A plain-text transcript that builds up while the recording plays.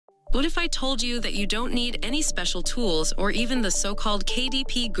What if I told you that you don't need any special tools or even the so-called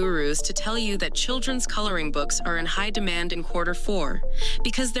KDP gurus to tell you that children's coloring books are in high demand in quarter 4?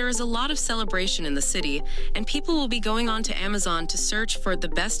 Because there is a lot of celebration in the city, and people will be going on to Amazon to search for the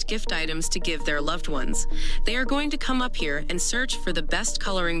best gift items to give their loved ones. They are going to come up here and search for the best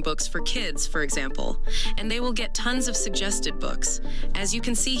coloring books for kids, for example, and they will get tons of suggested books. As you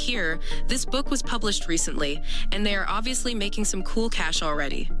can see here, this book was published recently, and they are obviously making some cool cash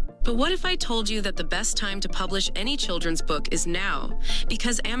already. But what if I told you that the best time to publish any children's book is now?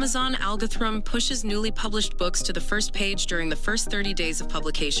 Because Amazon algorithm pushes newly published books to the first page during the first 30 days of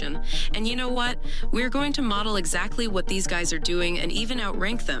publication. And you know what? We're going to model exactly what these guys are doing and even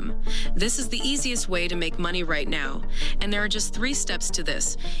outrank them. This is the easiest way to make money right now. And there are just 3 steps to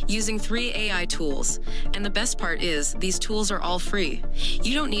this, using 3 AI tools. And the best part is, these tools are all free.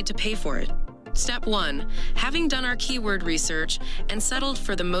 You don't need to pay for it. Step 1. Having done our keyword research and settled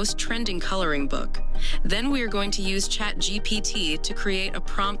for the most trending coloring book. Then we are going to use Chatgpt to create a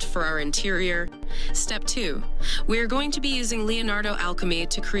prompt for our interior. Step 2. We are going to be using Leonardo Alchemy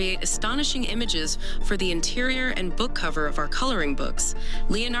to create astonishing images for the interior and book cover of our coloring books.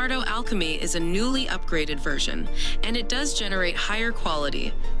 Leonardo Alchemy is a newly upgraded version, and it does generate higher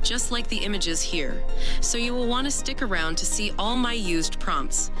quality, just like the images here. So you will want to stick around to see all my used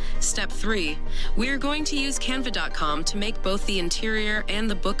prompts. Step 3. We are going to use Canva.com to make both the interior and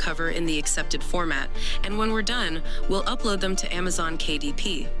the book cover in the accepted format, and when we're done, we'll upload them to Amazon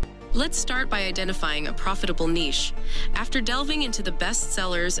KDP. Let's start by identifying a profitable niche. After delving into the best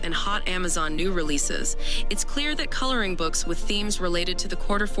sellers and hot Amazon new releases, it's clear that coloring books with themes related to the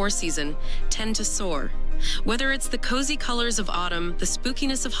quarter 4 season tend to soar. Whether it's the cozy colors of autumn, the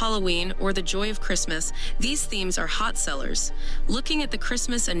spookiness of Halloween, or the joy of Christmas, these themes are hot sellers. Looking at the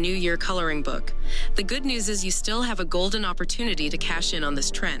Christmas and New Year coloring book, the good news is you still have a golden opportunity to cash in on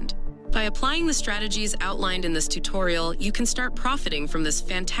this trend. By applying the strategies outlined in this tutorial, you can start profiting from this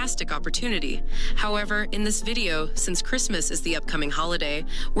fantastic opportunity. However, in this video, since Christmas is the upcoming holiday,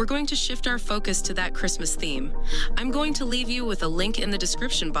 we're going to shift our focus to that Christmas theme. I'm going to leave you with a link in the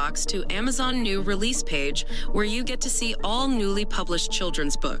description box to Amazon new release page where you get to see all newly published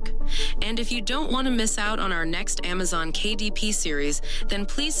children's book. And if you don't want to miss out on our next Amazon KDP series, then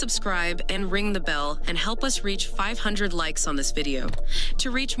please subscribe and ring the bell and help us reach 500 likes on this video.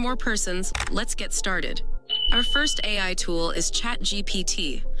 To reach more persons, let's get started. Our first AI tool is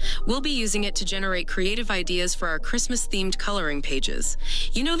Chatgpt. We'll be using it to generate creative ideas for our Christmas-themed coloring pages.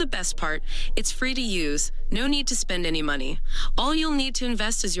 You know the best part, it's free to use, no need to spend any money. All you'll need to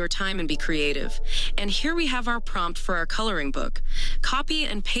invest is your time and be creative. And here we have our prompt for our coloring book. Copy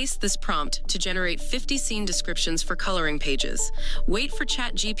and paste this prompt to generate 50 scene descriptions for coloring pages. Wait for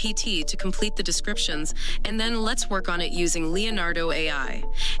Chatgpt to complete the descriptions, and then let's work on it using Leonardo AI.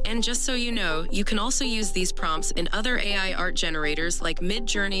 And just so you know, you can also use these prompts in other AI art generators like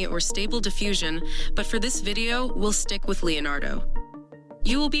Midjourney or Stable Diffusion, but for this video, we'll stick with Leonardo.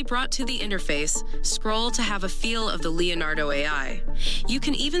 You will be brought to the interface, scroll to have a feel of the Leonardo AI. You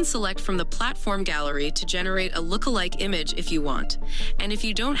can even select from the platform gallery to generate a lookalike image if you want. And if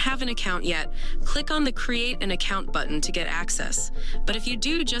you don't have an account yet, click on the Create an Account button to get access. But if you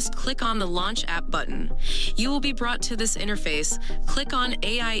do, just click on the Launch App button. You will be brought to this interface, click on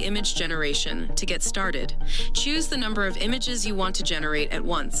AI Image Generation to get started. Choose the number of images you want to generate at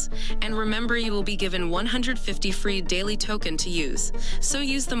once. And remember, you will be given 150 free daily token to use. So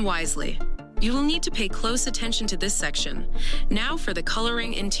use them wisely. You will need to pay close attention to this section. Now for the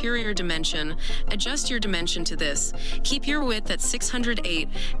coloring interior dimension, adjust your dimension to this. Keep your width at 608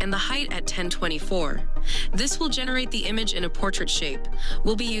 and the height at 1024. This will generate the image in a portrait shape.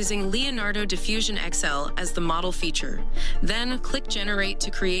 We'll be using Leonardo Diffusion XL as the model feature. Then click Generate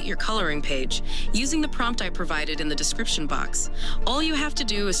to create your coloring page, using the prompt I provided in the description box. All you have to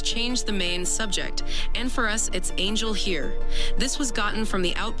do is change the main subject, and for us it's Angel here. This was gotten from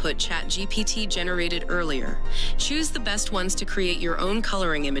the output Chatgpt generated earlier. Choose the best ones to create your own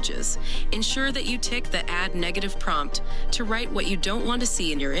coloring images. Ensure that you tick the Add Negative prompt to write what you don't want to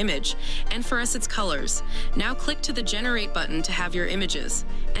see in your image, and for us it's colors. Now click to the Generate button to have your images,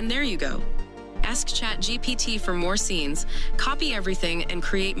 and there you go. Ask Chatgpt for more scenes, copy everything, and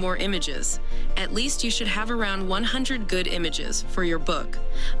create more images. At least you should have around 100 good images for your book.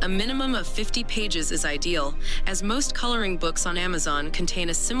 A minimum of 50 pages is ideal, as most coloring books on Amazon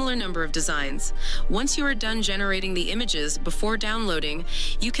contain a similar number of designs. Once you are done generating the images before downloading,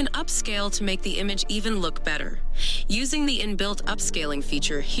 you can upscale to make the image even look better, using the inbuilt upscaling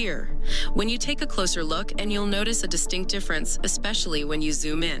feature here. When you take a closer look, and you'll notice a distinct difference, especially when you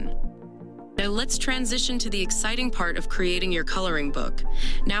zoom in. Now let's transition to the exciting part of creating your coloring book.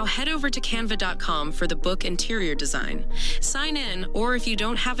 Now head over to canva.com for the book interior design. Sign in, or if you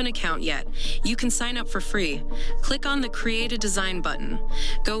don't have an account yet, you can sign up for free. Click on the Create a Design button.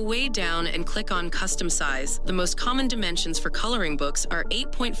 Go way down and click on Custom Size. The most common dimensions for coloring books are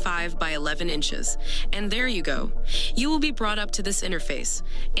 8.5 by 11 inches. And there you go. You will be brought up to this interface.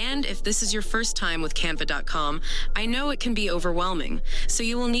 And if this is your first time with canva.com, I know it can be overwhelming, so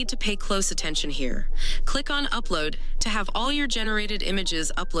you will need to pay close attention here. Click on Upload to have all your generated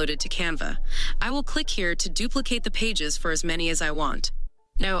images uploaded to Canva. I will click here to duplicate the pages for as many as I want.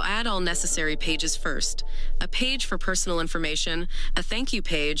 Now add all necessary pages first. A page for personal information, a thank you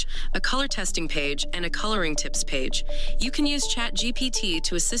page, a color testing page, and a coloring tips page. You can use Chatgpt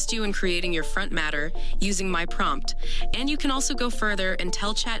to assist you in creating your front matter using my prompt. And you can also go further and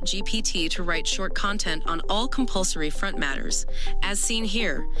tell Chatgpt to write short content on all compulsory front matters, as seen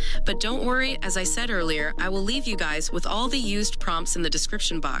here. But don't worry, as I said earlier, I will leave you guys with all the used prompts in the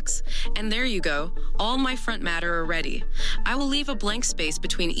description box. And there you go, all my front matter are ready. I will leave a blank space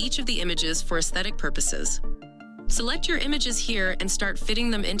between each of the images for aesthetic purposes. Select your images here and start fitting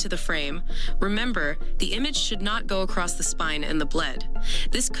them into the frame. Remember, the image should not go across the spine and the bled.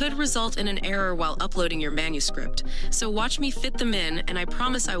 This could result in an error while uploading your manuscript. So watch me fit them in, and I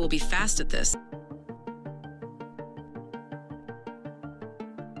promise I will be fast at this.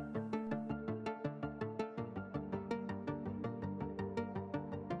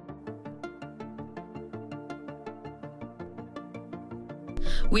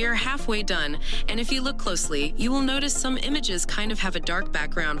 We are halfway done, and if you look closely, you will notice some images kind of have a dark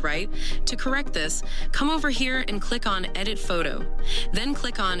background, right? To correct this, come over here and click on Edit Photo. Then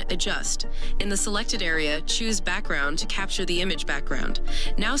click on Adjust. In the selected area, choose Background to capture the image background.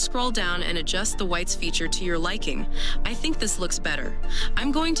 Now scroll down and adjust the whites feature to your liking. I think this looks better.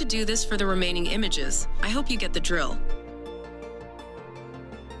 I'm going to do this for the remaining images. I hope you get the drill.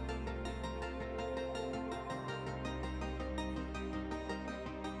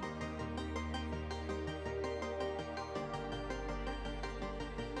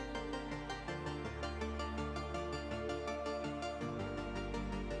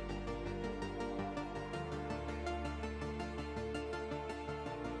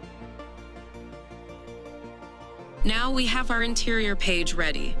 Now we have our interior page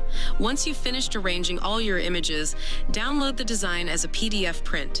ready. Once you've finished arranging all your images, download the design as a PDF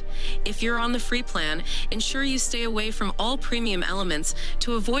print. If you're on the free plan, ensure you stay away from all premium elements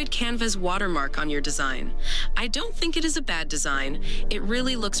to avoid Canva's watermark on your design. I don't think it is a bad design. It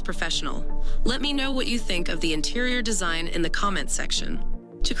really looks professional. Let me know what you think of the interior design in the comments section.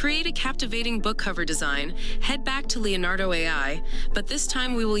 To create a captivating book cover design, head back to Leonardo AI, but this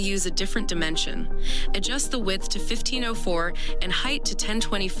time we will use a different dimension. Adjust the width to 1504 and height to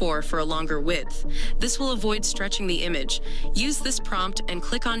 1024 for a longer width. This will avoid stretching the image. Use this prompt and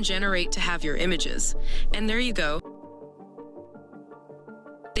click on Generate to have your images. And there you go.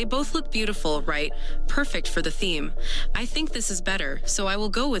 They both look beautiful, right? Perfect for the theme. I think this is better, so I will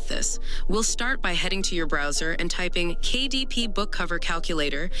go with this. We'll start by heading to your browser and typing KDP Book Cover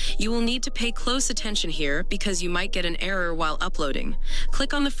Calculator. You will need to pay close attention here because you might get an error while uploading.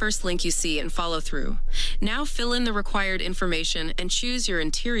 Click on the first link you see and follow through. Now fill in the required information and choose your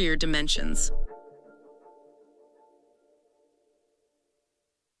interior dimensions.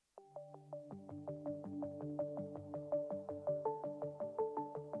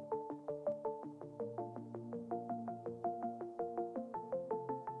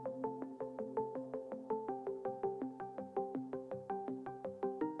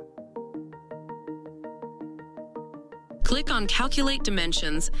 Click on Calculate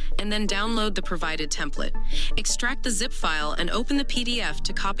Dimensions and then download the provided template. Extract the zip file and open the PDF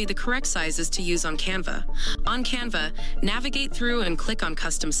to copy the correct sizes to use on Canva. On Canva, navigate through and click on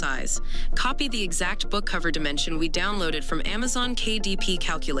Custom Size. Copy the exact book cover dimension we downloaded from Amazon KDP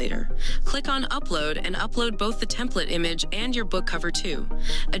Calculator. Click on Upload and upload both the template image and your book cover too.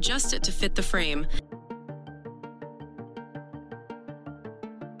 Adjust it to fit the frame.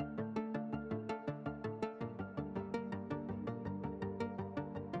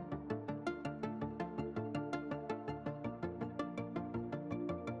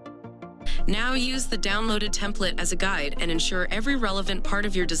 Now use the downloaded template as a guide and ensure every relevant part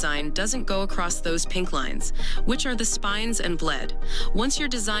of your design doesn't go across those pink lines, which are the spines and bled. Once your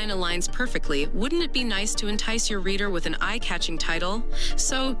design aligns perfectly, wouldn't it be nice to entice your reader with an eye-catching title?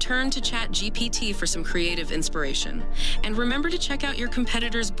 So turn to Chatgpt for some creative inspiration. And remember to check out your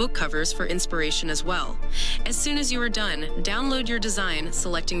competitors' book covers for inspiration as well. As soon as you are done, download your design,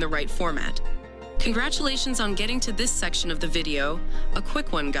 selecting the right format. Congratulations on getting to this section of the video. A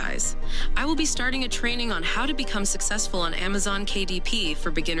quick one, guys. I will be starting a training on how to become successful on Amazon KDP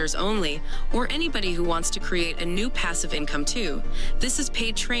for beginners only, or anybody who wants to create a new passive income too. This is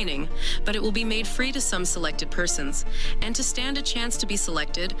paid training, but it will be made free to some selected persons. And to stand a chance to be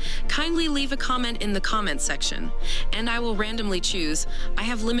selected, kindly leave a comment in the comment section, and I will randomly choose. I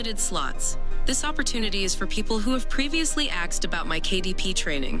have limited slots. This opportunity is for people who have previously asked about my KDP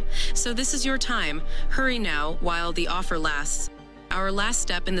training. So this is your time. Hurry now while the offer lasts. Our last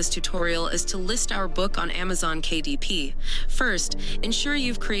step in this tutorial is to list our book on Amazon KDP. First, ensure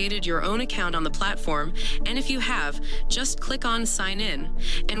you've created your own account on the platform, and if you have, just click on Sign In.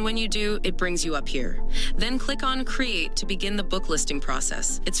 And when you do, it brings you up here. Then click on Create to begin the book listing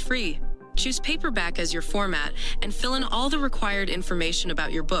process. It's free. Choose paperback as your format and fill in all the required information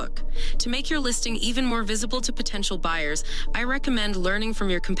about your book. To make your listing even more visible to potential buyers, I recommend learning from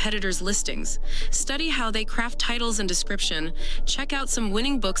your competitors' listings. Study how they craft titles and description, check out some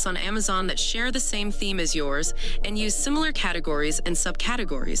winning books on Amazon that share the same theme as yours, and use similar categories and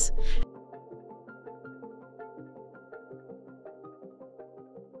subcategories.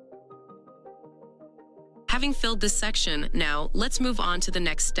 Having filled this section, now let's move on to the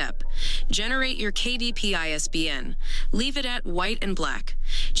next step. Generate your KDP ISBN. Leave it at white and black.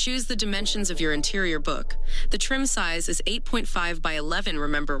 Choose the dimensions of your interior book. The trim size is 8.5 by 11,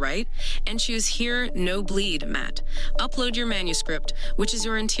 remember, right? And choose here, no bleed, matte. Upload your manuscript, which is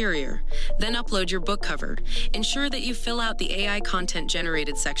your interior. Then upload your book cover. Ensure that you fill out the AI content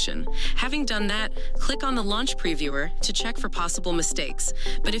generated section. Having done that, click on the launch previewer to check for possible mistakes.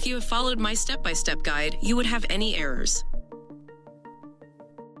 But if you have followed my step-by-step guide, you would have any errors.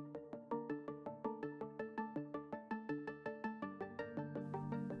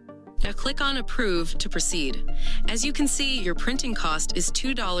 Now click on Approve to proceed. As you can see, your printing cost is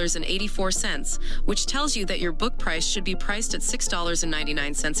 $2.84, which tells you that your book price should be priced at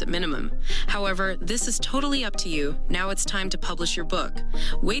 $6.99 at minimum. However, this is totally up to you. Now it's time to publish your book.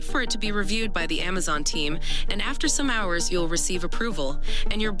 Wait for it to be reviewed by the Amazon team, and after some hours, you'll receive approval,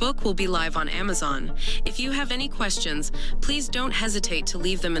 and your book will be live on Amazon. If you have any questions, please don't hesitate to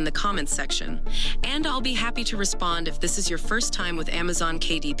leave them in the comments section. And I'll be happy to respond if this is your first time with Amazon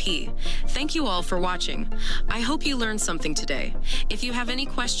KDP. Thank you all for watching. I hope you learned something today. If you have any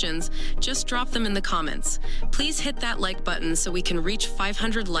questions, just drop them in the comments. Please hit that like button so we can reach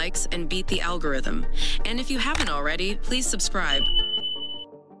 500 likes and beat the algorithm. And if you haven't already, please subscribe.